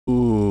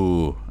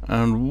Ooh,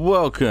 and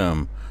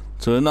welcome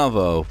to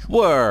another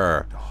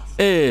Where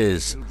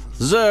is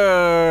Xur?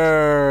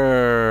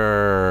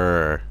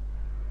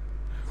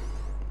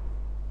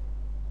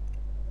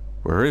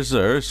 Where is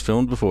Xur is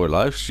filmed before a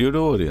live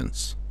studio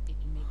audience.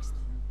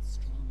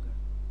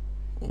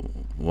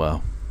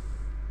 Well,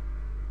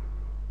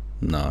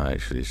 no,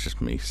 actually it's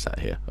just me sat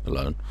here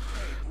alone.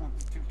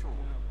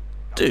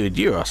 Dude,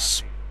 you are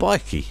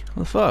spiky.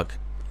 What the fuck?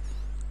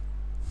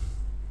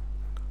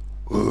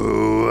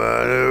 Ooh,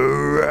 what a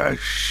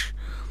rush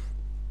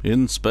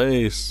in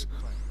space.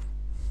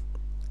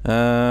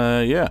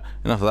 Yeah,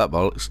 enough of that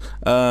bollocks.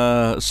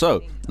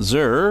 So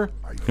Xur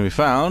can be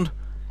found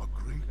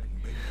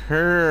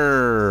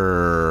here.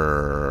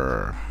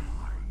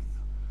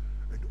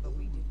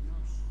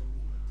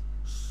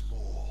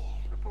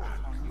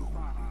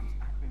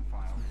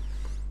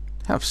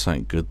 Have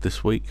something good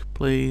this week,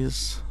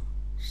 please.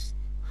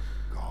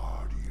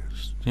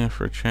 Yeah,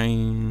 for a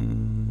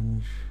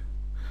change.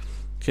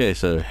 Okay,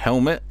 so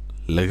helmet,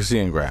 legacy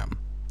engram.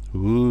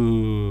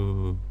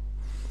 Ooh.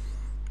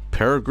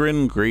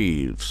 Peregrine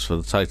Greaves for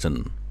the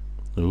Titan.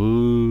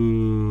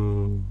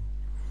 Ooh.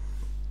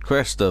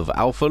 Crest of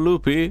Alpha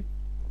Lupi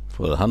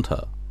for the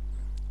Hunter.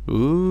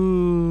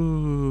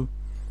 Ooh.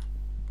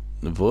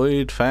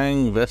 Void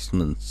Fang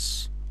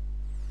Vestments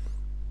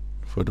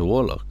for the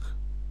Warlock.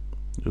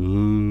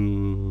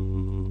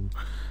 Ooh.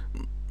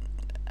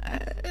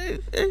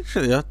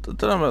 Actually, I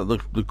don't know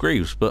about the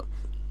Greaves, but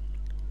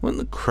weren't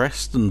the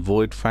Crest and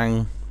Void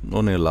Fang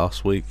on here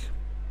last week?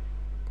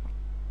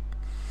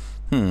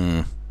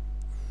 And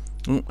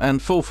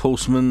Fourth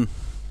Horseman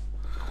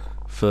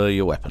for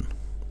your weapon,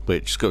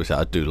 which, gotta say,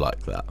 I do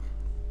like that.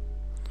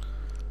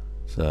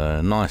 It's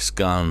a nice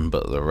gun,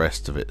 but the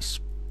rest of it's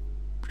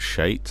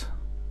shite.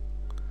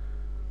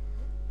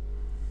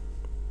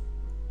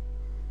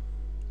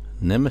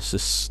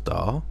 Nemesis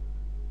Star.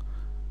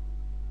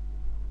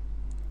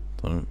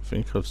 Don't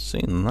think I've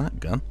seen that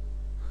gun.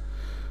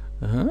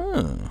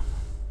 Oh,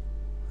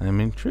 I'm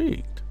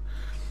intrigued.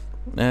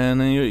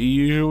 And then your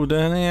usual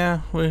down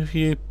here with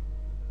your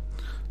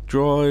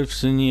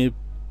drives and your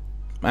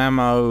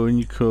ammo and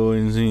your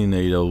coins and your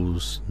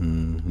needles.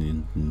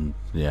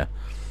 Yeah.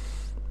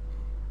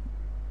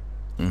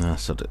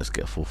 So let's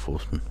get a full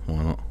Horseman.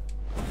 Why not?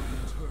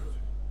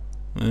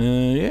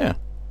 Yeah.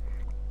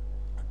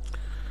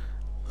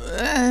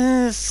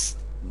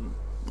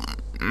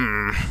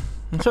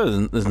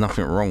 So there's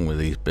nothing wrong with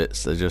these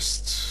bits. They're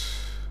just,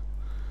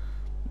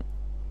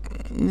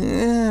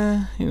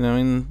 yeah, you know, I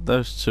mean,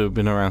 those two have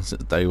been around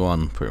since day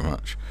one, pretty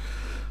much.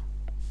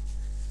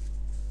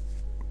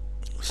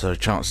 So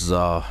chances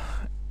are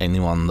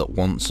anyone that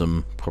wants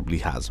them probably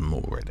has them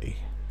already.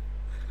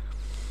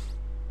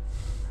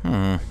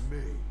 Oh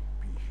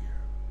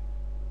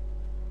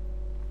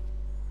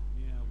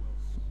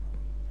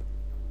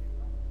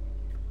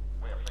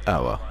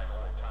well.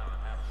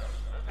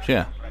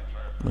 Yeah,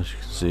 as you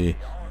can see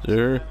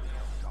there,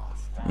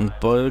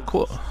 by the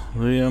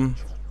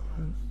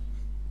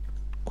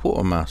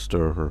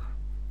quartermaster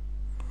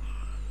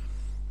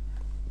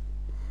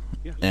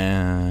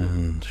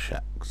and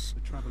shacks.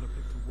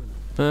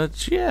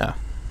 But yeah,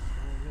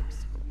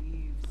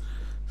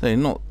 they're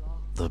not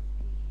the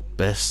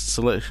best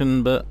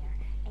selection, but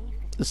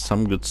there's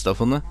some good stuff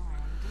on there.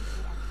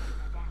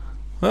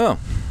 Well,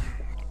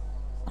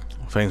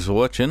 thanks for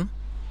watching.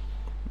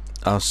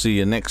 I'll see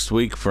you next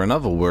week for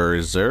another Where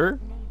is Xur?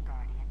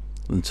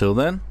 Until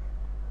then,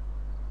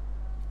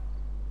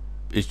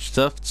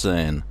 Itchytuft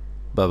saying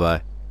bye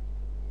bye.